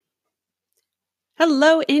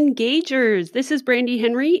Hello, engagers. This is Brandy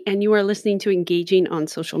Henry, and you are listening to Engaging on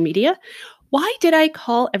Social Media. Why did I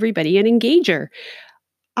call everybody an engager?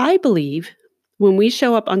 I believe when we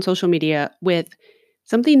show up on social media with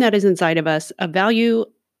something that is inside of us, a value,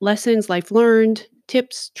 lessons, life learned,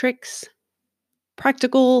 tips, tricks,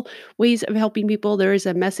 practical ways of helping people, there is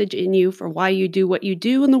a message in you for why you do what you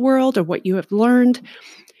do in the world or what you have learned.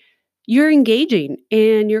 You're engaging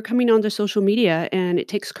and you're coming onto social media, and it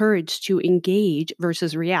takes courage to engage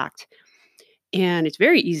versus react. And it's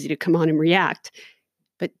very easy to come on and react,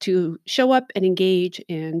 but to show up and engage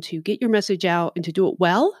and to get your message out and to do it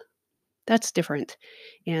well, that's different.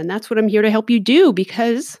 And that's what I'm here to help you do,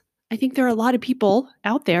 because I think there are a lot of people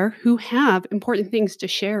out there who have important things to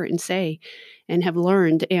share and say and have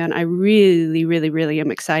learned. And I really, really, really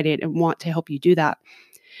am excited and want to help you do that.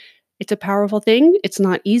 It's a powerful thing. It's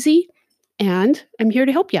not easy. And I'm here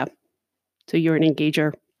to help you. So you're an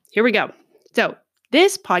engager. Here we go. So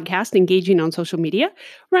this podcast, Engaging on Social Media,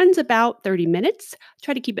 runs about 30 minutes.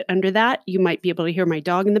 Try to keep it under that. You might be able to hear my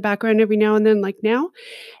dog in the background every now and then, like now.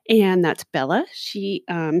 And that's Bella. She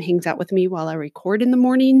hangs out with me while I record in the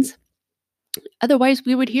mornings. Otherwise,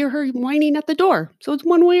 we would hear her whining at the door. So it's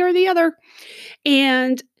one way or the other.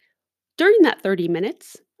 And during that 30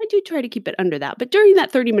 minutes, I do try to keep it under that. But during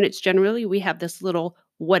that 30 minutes, generally, we have this little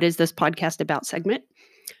 "What is this podcast about?" segment.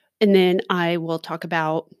 And then I will talk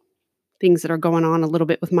about things that are going on a little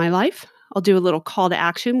bit with my life. I'll do a little call to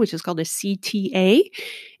action, which is called a CTA.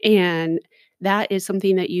 And that is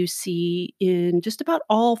something that you see in just about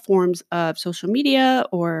all forms of social media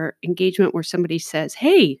or engagement, where somebody says,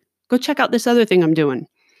 "Hey, go check out this other thing I'm doing."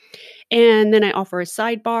 And then I offer a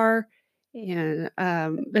sidebar. And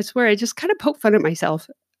that's where I just kind of poke fun at myself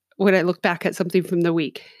when I look back at something from the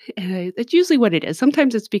week. And that's usually what it is.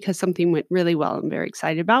 Sometimes it's because something went really well I'm very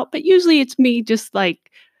excited about, but usually it's me just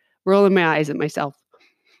like rolling my eyes at myself.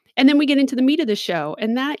 And then we get into the meat of the show,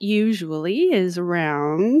 and that usually is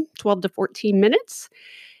around 12 to 14 minutes.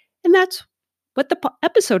 And that's what the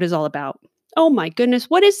episode is all about. Oh my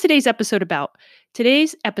goodness, what is today's episode about?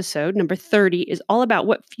 Today's episode, number 30, is all about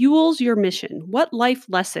what fuels your mission. What life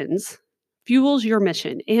lessons fuels your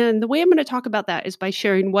mission? And the way I'm going to talk about that is by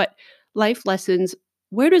sharing what life lessons,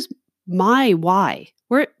 where does my why,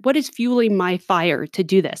 what is fueling my fire to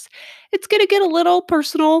do this? It's going to get a little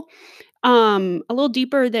personal, a little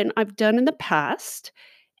deeper than I've done in the past.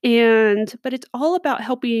 But it's all about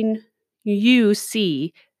helping you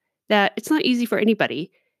see that it's not easy for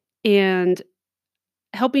anybody, and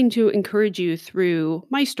helping to encourage you through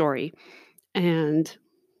my story. And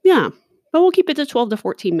yeah, but we'll keep it to 12 to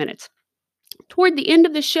 14 minutes. Toward the end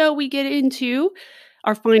of the show, we get into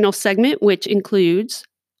our final segment, which includes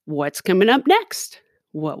what's coming up next,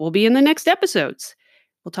 what will be in the next episodes.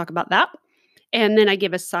 We'll talk about that. And then I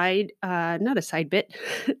give a not a side bit,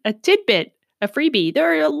 a tidbit, a freebie.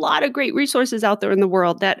 There are a lot of great resources out there in the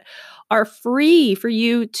world that are free for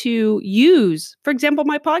you to use. For example,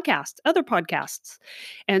 my podcast, other podcasts.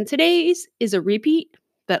 And today's is a repeat,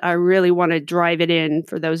 but I really want to drive it in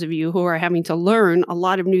for those of you who are having to learn a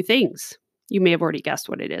lot of new things. You may have already guessed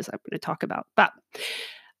what it is I'm going to talk about, but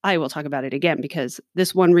I will talk about it again because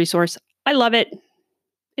this one resource, I love it.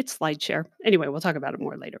 It's SlideShare. Anyway, we'll talk about it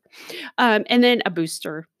more later. And then a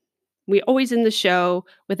booster. We always end the show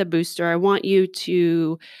with a booster. I want you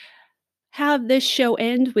to have this show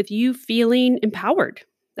end with you feeling empowered.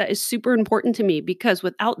 That is super important to me, because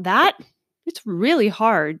without that, it's really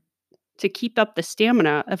hard to keep up the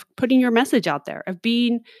stamina of putting your message out there, of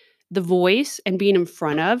being the voice and being in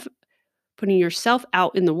front of, putting yourself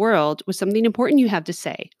out in the world with something important you have to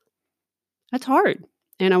say. That's hard.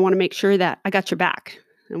 And I want to make sure that I got your back.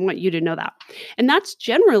 I want you to know that. And that's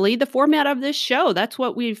generally the format of this show. That's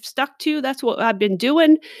what we've stuck to. That's what I've been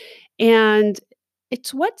doing. And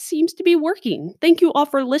it's what seems to be working. Thank you all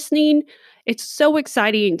for listening. It's so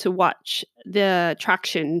exciting to watch the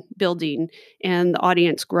traction building and the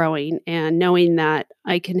audience growing, and knowing that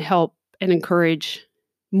I can help and encourage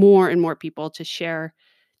more and more people to share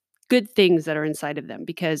good things that are inside of them,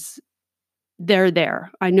 because they're there.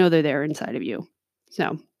 I know they're there inside of you.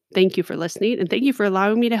 So thank you for listening, and thank you for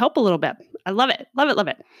allowing me to help a little bit. I love it. Love it. Love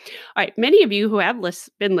it. All right. Many of you who have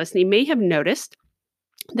been listening may have noticed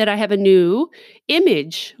that I have a new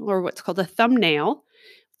image, or what's called a thumbnail,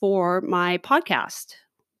 for my podcast.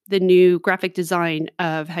 The new graphic design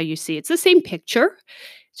of how you see it's the same picture,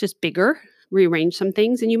 it's just bigger, rearrange some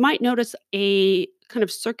things. And you might notice a kind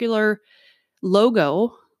of circular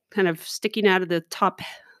logo kind of sticking out of the top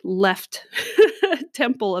left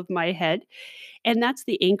temple of my head. And that's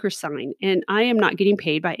the Anchor sign. And I am not getting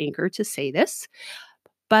paid by Anchor to say this,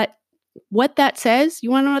 but what that says,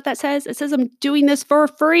 you want to know what that says? It says I'm doing this for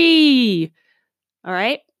free. All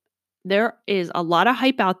right. There is a lot of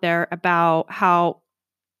hype out there about how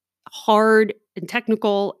hard and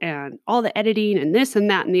technical and all the editing and this and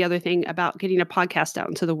that and the other thing about getting a podcast out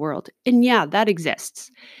into the world. And yeah, that exists.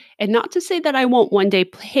 And not to say that I won't one day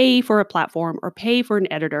pay for a platform or pay for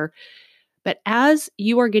an editor, but as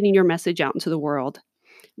you are getting your message out into the world,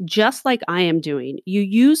 just like I am doing, you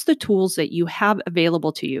use the tools that you have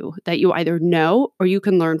available to you that you either know or you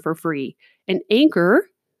can learn for free. And Anchor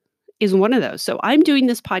is one of those. So I'm doing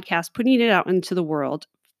this podcast, putting it out into the world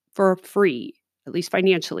for free, at least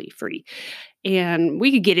financially free. And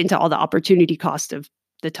we could get into all the opportunity cost of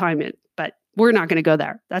the time, but we're not going to go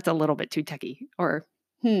there. That's a little bit too techy, or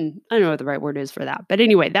I don't know what the right word is for that. But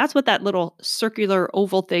anyway, that's what that little circular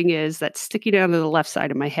oval thing is that's sticking out of the left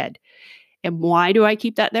side of my head. And why do I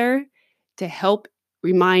keep that there? To help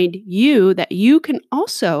remind you that you can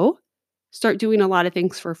also start doing a lot of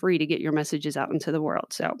things for free to get your messages out into the world.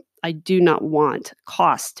 So I do not want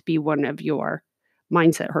cost to be one of your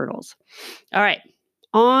mindset hurdles. All right,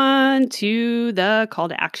 on to the call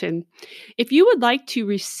to action. If you would like to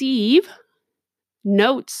receive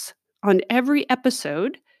notes on every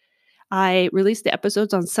episode, I release the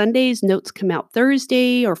episodes on Sundays. Notes come out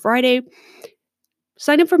Thursday or Friday.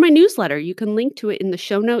 Sign up for my newsletter. You can link to it in the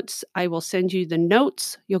show notes. I will send you the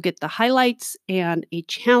notes. You'll get the highlights and a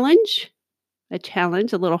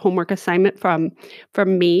little homework assignment from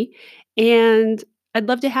me. And I'd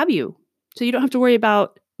love to have you. So you don't have to worry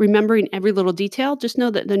about remembering every little detail. Just know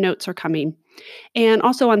that the notes are coming. And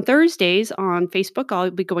also on Thursdays on Facebook, I'll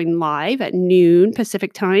be going live at noon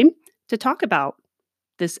Pacific time to talk about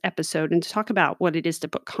this episode and to talk about what it is to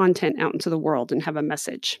put content out into the world and have a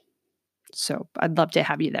message. So I'd love to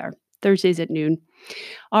have you there. Thursdays at noon.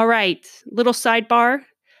 All right, little sidebar.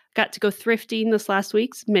 Got to go thrifting this last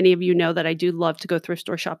week. Many of you know that I do love to go thrift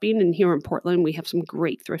store shopping. And here in Portland, we have some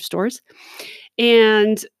great thrift stores.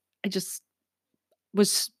 And I just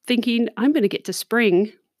was thinking, I'm going to get to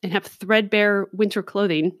spring and have threadbare winter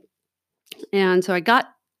clothing. And so I got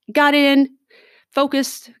in,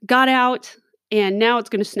 focused, got out, and now it's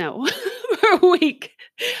going to snow for a week.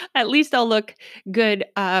 At least I'll look good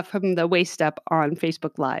from the waist up on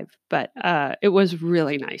Facebook Live. But it was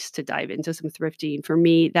really nice to dive into some thrifting. For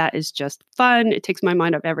me, that is just fun. It takes my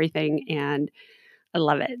mind off everything, and I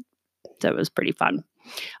love it. So it was pretty fun.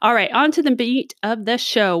 All right, on to the meat of the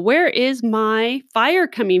show. Where is my fire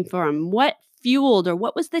coming from? What fueled, or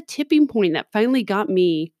what was the tipping point that finally got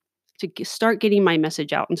me to start getting my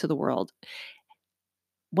message out into the world?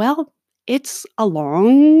 Well, it's a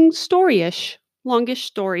longish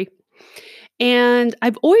story. And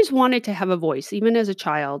I've always wanted to have a voice, even as a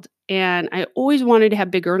child. And I always wanted to have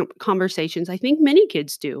bigger conversations. I think many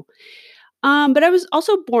kids do. But I was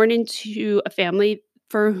also born into a family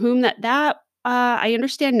for whom that I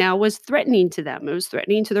understand now was threatening to them. It was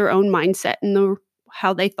threatening to their own mindset and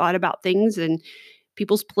how they thought about things and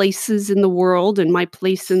people's places in the world and my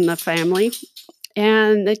place in the family.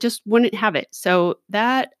 And they just wouldn't have it. So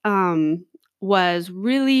that was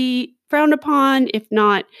really frowned upon, if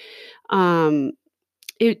not,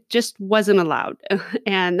 it just wasn't allowed.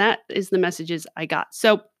 And that is the messages I got.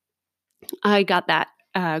 So I got that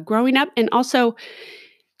growing up, and also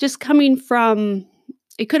just coming from,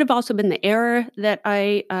 it could have also been the era that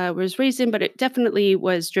I was raised in, but it definitely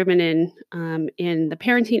was driven in the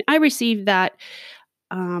parenting I received, that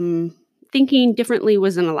thinking differently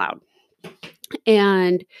wasn't allowed.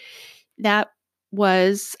 And that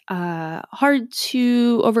was hard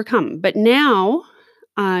to overcome. But now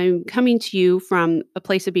I'm coming to you from a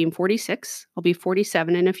place of being 46. I'll be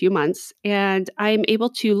 47 in a few months. And I'm able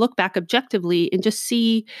to look back objectively and just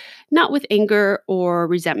see, not with anger or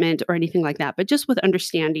resentment or anything like that, but just with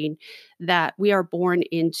understanding that we are born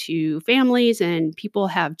into families and people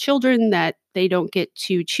have children that they don't get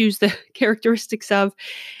to choose the characteristics of.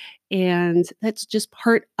 And that's just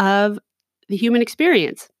part of the human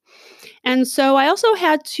experience. And so I also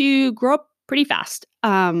had to grow up pretty fast.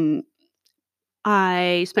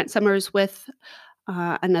 I spent summers with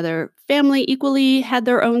another family, equally had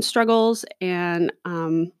their own struggles, and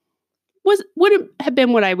would have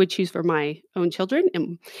been what I would choose for my own children,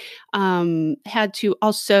 and had to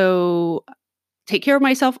also take care of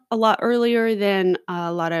myself a lot earlier than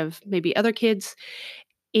a lot of maybe other kids.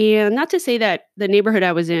 And not to say that the neighborhood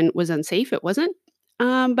I was in was unsafe; it wasn't.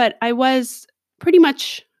 But I was pretty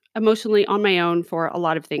much emotionally on my own for a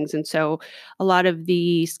lot of things. And so a lot of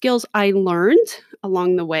the skills I learned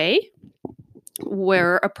along the way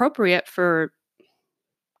were appropriate for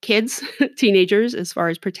kids, teenagers, as far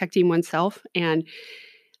as protecting oneself and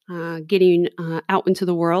getting out into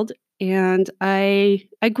the world. and I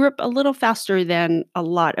grew up a little faster than a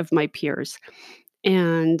lot of my peers.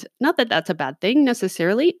 And not that that's a bad thing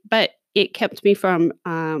necessarily, but it kept me from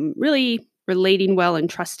really relating well and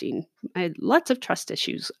trusting. I had lots of trust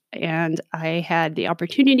issues. And I had the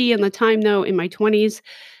opportunity and the time, though, in my 20s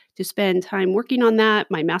to spend time working on that.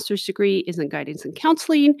 My master's degree is in guidance and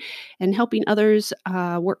counseling and helping others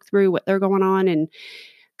work through what they're going on. And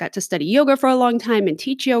got to study yoga for a long time and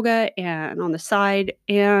teach yoga and on the side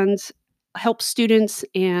and help students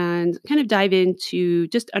and kind of dive into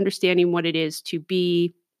just understanding what it is to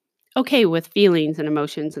be okay with feelings and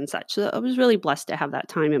emotions and such. So I was really blessed to have that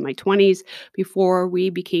time in my 20s before we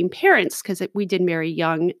became parents because we did marry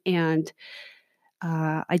young, and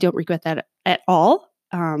I don't regret that at all.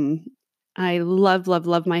 I love, love,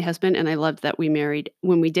 love my husband, and I loved that we married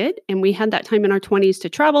when we did. And we had that time in our 20s to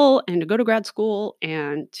travel and to go to grad school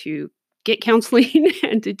and to get counseling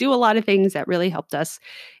and to do a lot of things that really helped us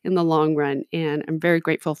in the long run. And I'm very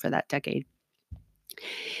grateful for that decade.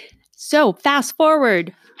 So fast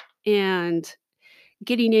forward and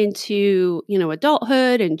getting into,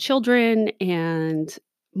 adulthood and children and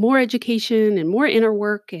more education and more inner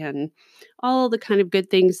work and all the kind of good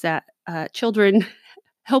things that children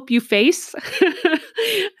help you face,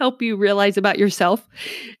 help you realize about yourself.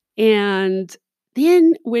 And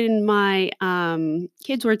then when my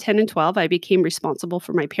kids were 10 and 12, I became responsible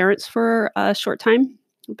for my parents for a short time.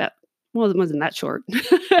 It wasn't that short,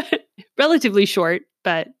 relatively short,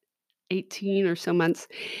 but 18 or so months.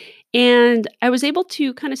 And I was able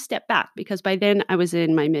to kind of step back because by then I was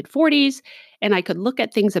in my mid 40s and I could look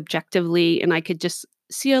at things objectively and I could just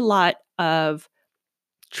see a lot of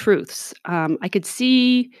truths. I could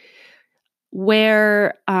see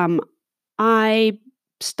where I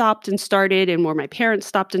stopped and started and where my parents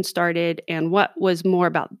stopped and started and what was more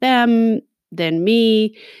about them than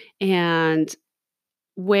me and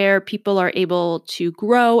where people are able to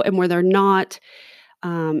grow and where they're not,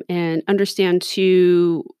 and understand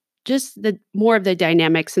too just the more of the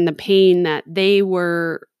dynamics and the pain that they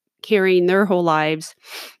were carrying their whole lives,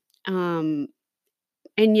 um,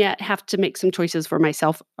 and yet have to make some choices for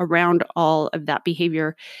myself around all of that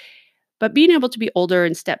behavior. But being able to be older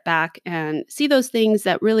and step back and see those things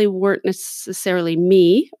that really weren't necessarily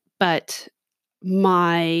me, but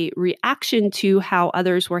my reaction to how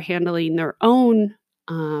others were handling their own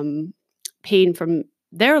um, pain from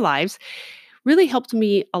their lives really helped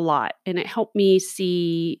me a lot. And it helped me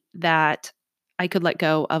see that I could let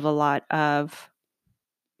go of a lot of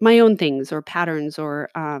my own things or patterns or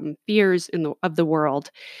fears of the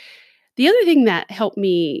world. The other thing that helped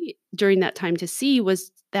me during that time to see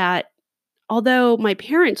was that although my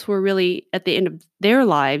parents were really at the end of their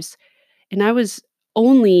lives, and I was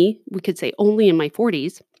we could say only in my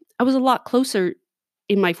 40s, I was a lot closer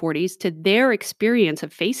in my 40s to their experience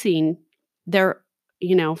of facing their,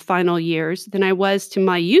 final years than I was to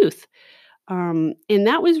my youth. And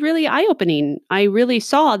that was really eye opening. I really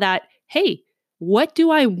saw that, hey, what do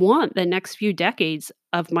I want the next few decades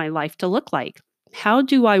of my life to look like? How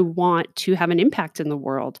do I want to have an impact in the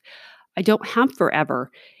world? I don't have forever.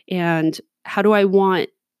 And how do I want,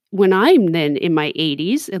 when I'm then in my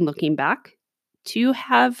 80s and looking back, to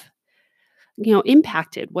have,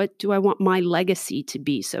 impacted? What do I want my legacy to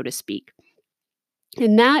be, so to speak?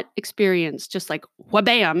 And that experience, just like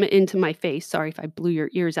whabam into my face, sorry if I blew your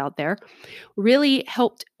ears out there, really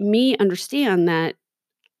helped me understand that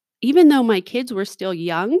even though my kids were still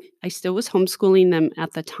young, I still was homeschooling them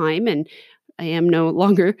at the time, and I am no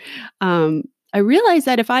longer. Um, I realized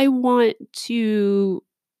that if I want to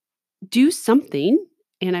do something,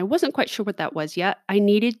 and I wasn't quite sure what that was yet, I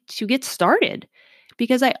needed to get started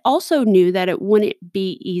because I also knew that it wouldn't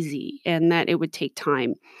be easy and that it would take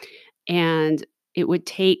time and it would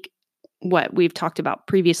take what we've talked about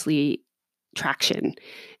previously, traction.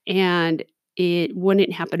 And it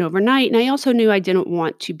wouldn't happen overnight. And I also knew I didn't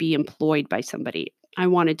want to be employed by somebody. I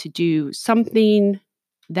wanted to do something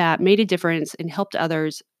that made a difference and helped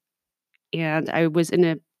others. And I was in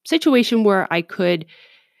a situation where I could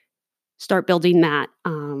start building that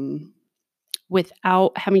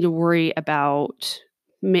without having to worry about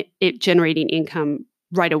it generating income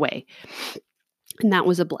right away. And that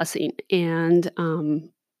was a blessing. And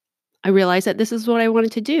I realized that this is what I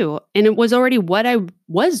wanted to do. And it was already what I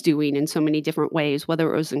was doing in so many different ways,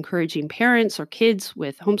 whether it was encouraging parents or kids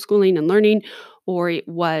with homeschooling and learning, or it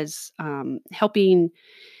was helping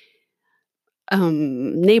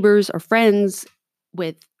neighbors or friends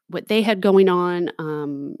with what they had going on.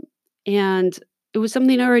 And it was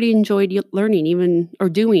something I already enjoyed learning, even or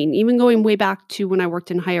doing, even going way back to when I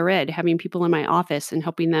worked in higher ed, having people in my office and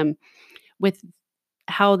helping them with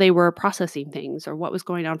how they were processing things or what was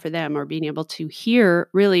going on for them, or being able to hear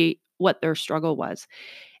really what their struggle was.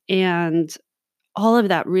 And all of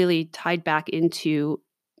that really tied back into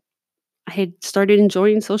I had started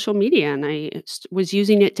enjoying social media, and was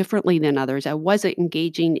using it differently than others. I wasn't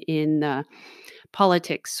engaging in the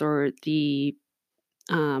politics or the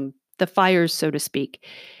fires, so to speak.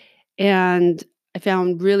 And I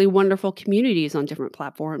found really wonderful communities on different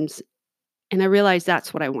platforms. And I realized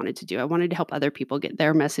that's what I wanted to do. I wanted to help other people get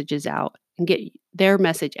their messages out and get their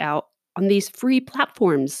message out on these free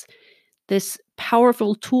platforms, this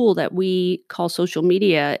powerful tool that we call social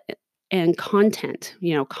media and content,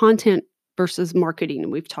 content versus marketing.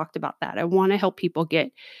 And we've talked about that. I want to help people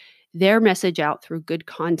get their message out through good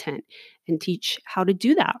content and teach how to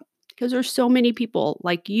do that, because there's so many people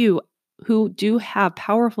like you who do have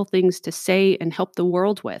powerful things to say and help the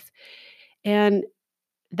world with. And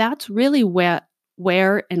that's really where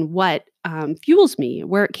and what fuels me,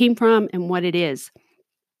 where it came from and what it is.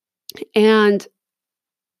 And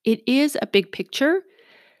it is a big picture,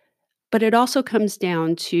 but it also comes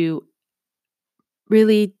down to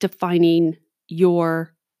really defining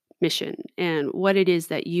your mission and what it is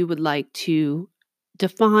that you would like to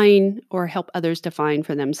define or help others define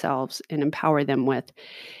for themselves and empower them with.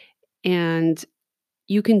 And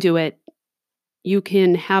you can do it. You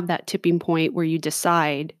can have that tipping point where you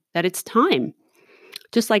decide that it's time,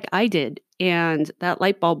 just like I did. And that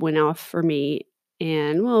light bulb went off for me.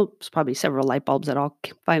 And well, it's probably several light bulbs that all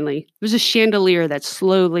finally, it was a chandelier that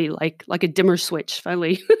slowly, like a dimmer switch,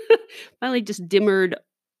 finally just dimmered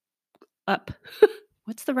up.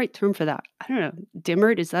 What's the right term for that? I don't know.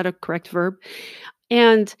 Dimmered, is that a correct verb?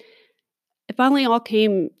 And it finally all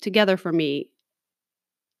came together for me.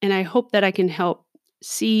 And I hope that I can help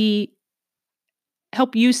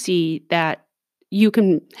you see that you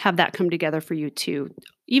can have that come together for you too,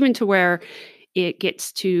 even to where it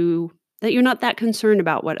gets to that you're not that concerned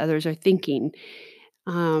about what others are thinking,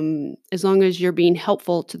 as long as you're being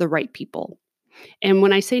helpful to the right people. And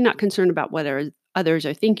when I say not concerned about what others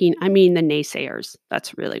are thinking, I mean the naysayers.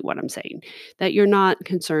 That's really what I'm saying. That you're not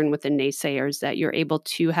concerned with the naysayers, that you're able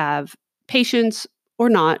to have patience or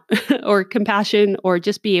not, or compassion, or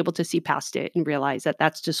just be able to see past it and realize that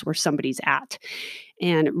that's just where somebody's at.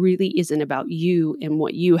 And it really isn't about you and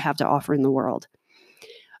what you have to offer in the world.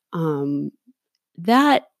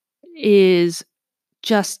 That is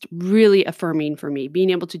just really affirming for me, being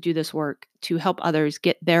able to do this work to help others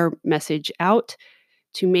get their message out,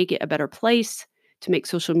 to make it a better place, to make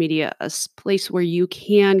social media a place where you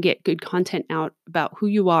can get good content out about who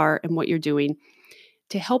you are and what you're doing,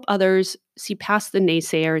 to help others see past the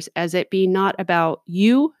naysayers, as it being not about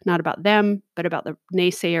you, not about them, but about the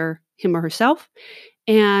naysayer, him or herself,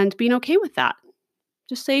 and being okay with that.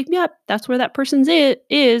 Just say, yep, that's where that person's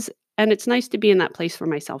is. And it's nice to be in that place for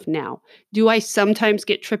myself now. Do I sometimes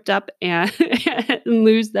get tripped up and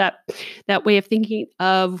lose that way of thinking?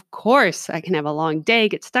 Of course, I can have a long day,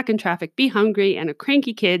 get stuck in traffic, be hungry, and a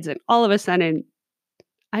cranky kids, and all of a sudden,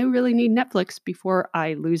 I really need Netflix before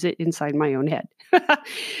I lose it inside my own head.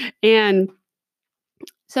 And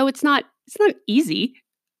so it's not easy,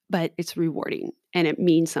 but it's rewarding, and it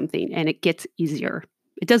means something, and it gets easier.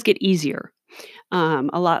 It does get easier. A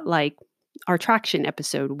lot like our traction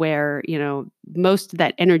episode, where most of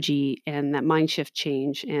that energy and that mind shift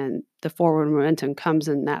change and the forward momentum comes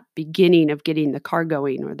in that beginning of getting the car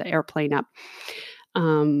going or the airplane up.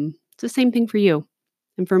 It's the same thing for you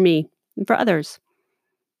and for me and for others.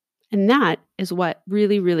 And that is what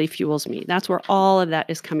really, really fuels me. That's where all of that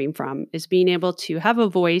is coming from, is being able to have a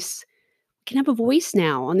voice. I can have a voice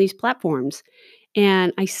now on these platforms.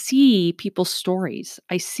 And I see people's stories.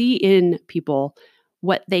 I see in people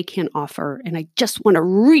what they can offer. And I just want to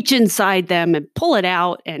reach inside them and pull it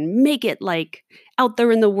out and make it like out there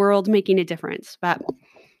in the world, making a difference. But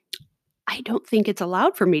I don't think it's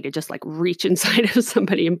allowed for me to just like reach inside of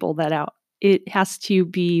somebody and pull that out. It has to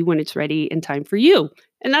be when it's ready and time for you.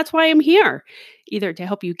 And that's why I'm here, either to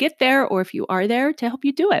help you get there, or if you are there, to help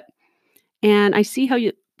you do it. And I see how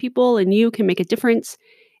people and you can make a difference.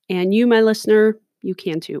 And you, my listener, you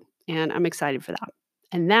can too. And I'm excited for that.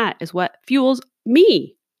 And that is what fuels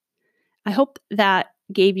me. I hope that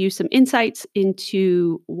gave you some insights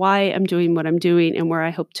into why I'm doing what I'm doing and where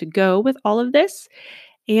I hope to go with all of this.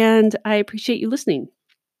 And I appreciate you listening.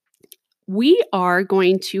 We are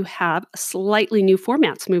going to have slightly new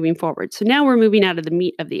formats moving forward. So now we're moving out of the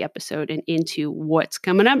meat of the episode and into what's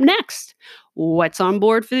coming up next. What's on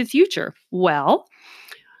board for the future? Well,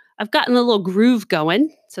 I've gotten a little groove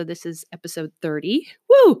going. So this is episode 30.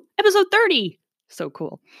 Woo! Episode 30. So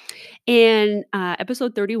cool. And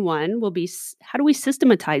episode 31 will be how do we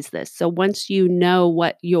systematize this? So once you know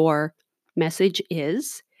what your message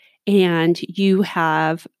is and you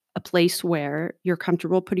have a place where you're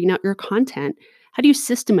comfortable putting out your content, how do you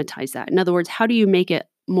systematize that? In other words, how do you make it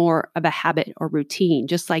more of a habit or routine?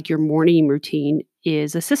 Just like your morning routine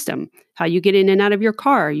is a system. How you get in and out of your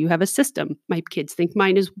car, you have a system. My kids think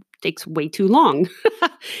mine takes way too long.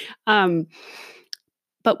 um,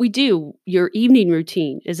 but we do. Your evening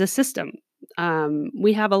routine is a system.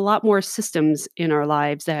 We have a lot more systems in our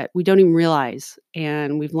lives that we don't even realize,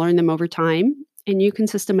 and we've learned them over time. And you can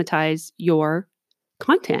systematize your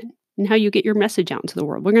content and how you get your message out into the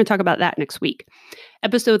world. We're going to talk about that next week.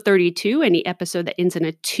 Episode 32, any episode that ends in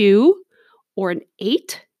a 2 or an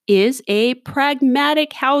 8, is a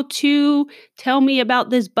pragmatic how to tell me about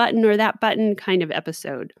this button or that button kind of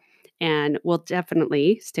episode. And we'll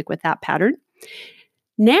definitely stick with that pattern.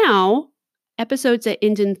 Now, episodes that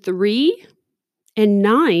end in 3 and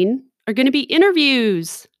 9 are going to be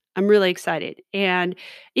interviews. I'm really excited. And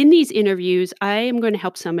in these interviews, I am going to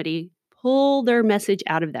help somebody pull their message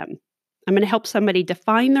out of them. I'm going to help somebody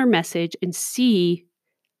define their message and see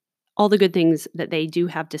all the good things that they do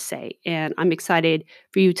have to say. And I'm excited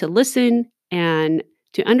for you to listen and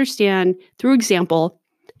to understand through example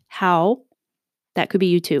how that could be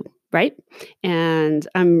you too, right? And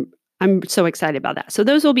I'm so excited about that. So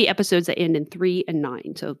those will be episodes that end in 3 and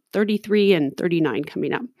 9. So 33 and 39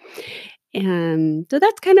 coming up. And so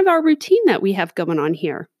that's kind of our routine that we have going on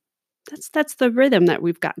here. That's the rhythm that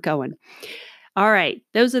we've got going. All right.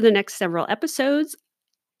 Those are the next several episodes.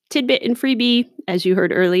 Tidbit and freebie, as you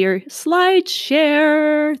heard earlier, slide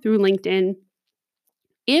share through LinkedIn.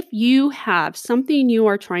 If you have something you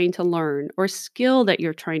are trying to learn or skill that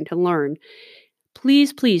you're trying to learn,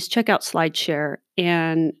 please check out SlideShare.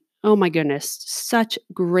 And oh my goodness, such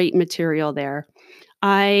great material there.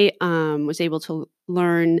 I was able to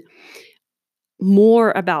learn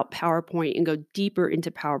more about PowerPoint and go deeper into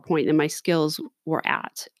PowerPoint than my skills were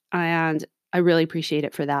at. And I really appreciate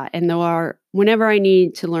it for that. And whenever I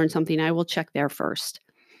need to learn something, I will check there first.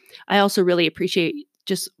 I also really appreciate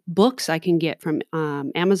just books I can get from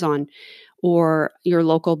Amazon or your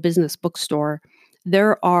local business bookstore.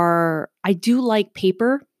 I do like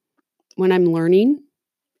paper when I'm learning.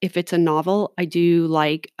 If it's a novel, I do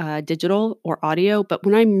like digital or audio. But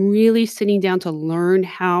when I'm really sitting down to learn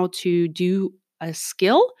how to do a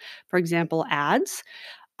skill, for example, ads,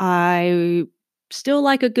 I still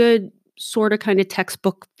like a good sort of kind of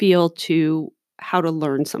textbook feel to how to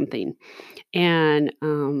learn something. And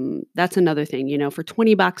that's another thing, for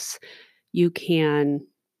 $20, you can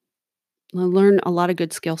learn a lot of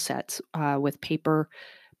good skill sets with paper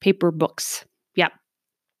books. Yeah.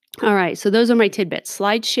 All right. So those are my tidbits.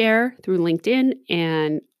 Slide share through LinkedIn.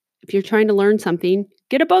 And if you're trying to learn something,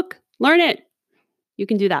 get a book, learn it. You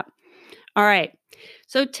can do that. All right.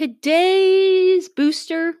 So today's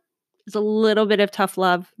booster is a little bit of tough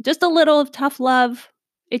love, just a little of tough love.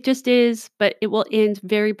 It just is, but it will end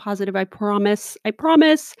very positive. I promise. I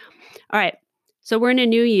promise. All right. So we're in a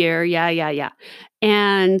new year. Yeah.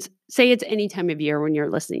 And say it's any time of year when you're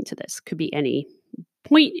listening to this. Could be any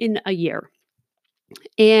point in a year.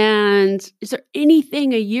 And is there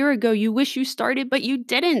anything a year ago you wish you started, but you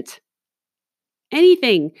didn't?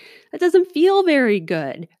 Anything that doesn't feel very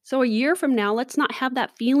good. So a year from now, let's not have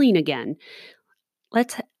that feeling again.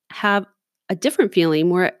 Let's have a different feeling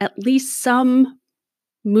where at least some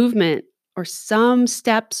movement or some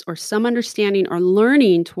steps or some understanding or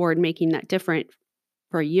learning toward making that different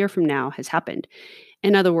for a year from now has happened.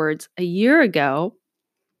 In other words, a year ago,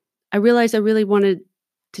 I realized I really wanted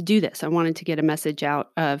to do this. I wanted to get a message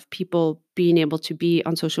out of people being able to be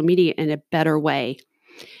on social media in a better way.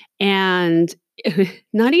 And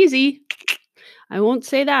not easy. I won't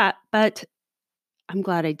say that, but I'm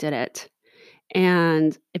glad I did it.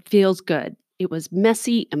 And it feels good. It was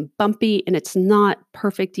messy and bumpy, and it's not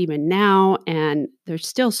perfect even now. And there's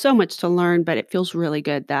still so much to learn, but it feels really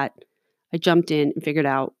good that I jumped in and figured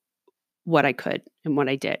out what I could and what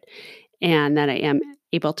I did. And that I am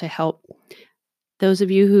able to help those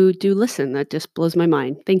of you who do listen. That just blows my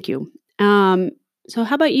mind. Thank you. So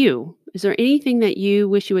how about you? Is there anything that you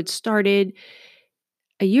wish you had started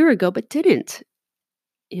a year ago but didn't?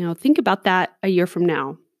 Think about that a year from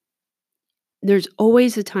now. There's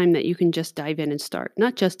always a time that you can just dive in and start.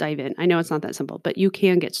 Not just dive in. I know it's not that simple, but you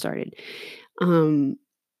can get started. And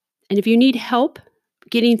if you need help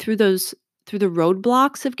getting through the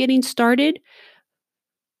roadblocks of getting started,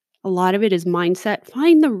 a lot of it is mindset.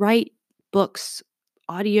 Find the right books,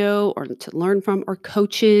 audio, or to learn from, or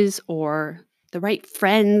coaches, or the right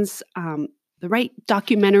friends. the right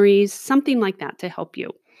documentaries, something like that to help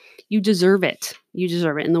you. You deserve it. You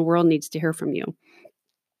deserve it. And the world needs to hear from you.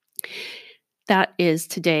 That is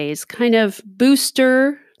today's kind of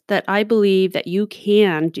booster that I believe that you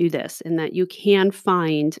can do this and that you can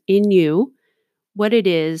find in you what it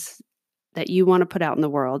is that you want to put out in the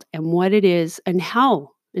world and what it is and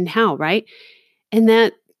how, right? And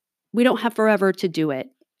that we don't have forever to do it.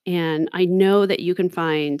 And I know that you can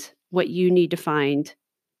find what you need to find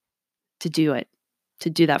to do it, to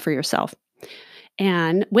do that for yourself.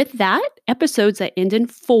 And with that, episodes that end in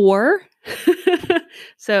 4,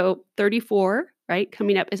 so 34, right,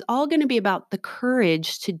 coming up is all going to be about the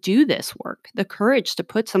courage to do this work, the courage to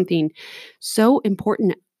put something so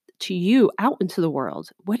important to you out into the world.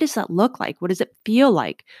 What does that look like? What does it feel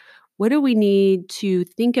like? What do we need to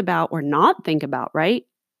think about or not think about, right,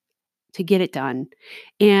 to get it done?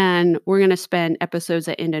 And we're going to spend episodes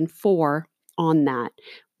that end in 4 on that,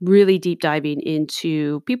 really deep diving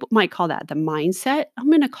into, people might call that the mindset. I'm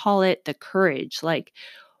going to call it the courage. Like,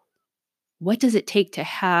 what does it take to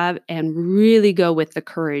have and really go with the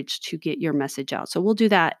courage to get your message out? So we'll do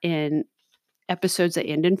that in episodes that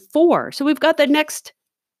end in 4. So we've got the next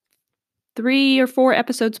 3 or 4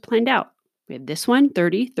 episodes planned out. We have this one,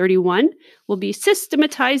 30, 31 will be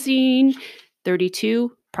systematizing,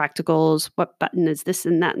 32 practicals, what button is this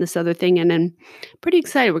and that and this other thing. And then pretty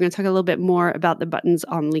excited, we're going to talk a little bit more about the buttons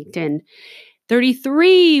on LinkedIn.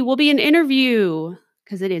 33 will be an interview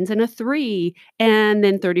because it ends in a 3. And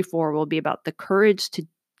then 34 will be about the courage to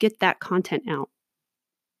get that content out.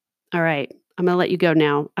 All right, I'm going to let you go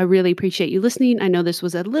now. I really appreciate you listening. I know this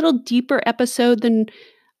was a little deeper episode than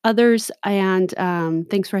others, and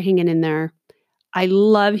thanks for hanging in there. I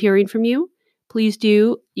love hearing from you. Please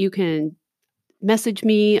do. You can message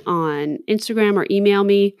me on Instagram or email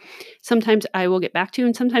me. Sometimes I will get back to you,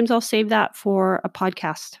 and sometimes I'll save that for a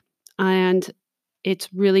podcast. And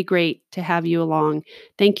it's really great to have you along.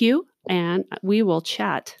 Thank you, and we will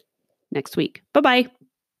chat next week. Bye-bye.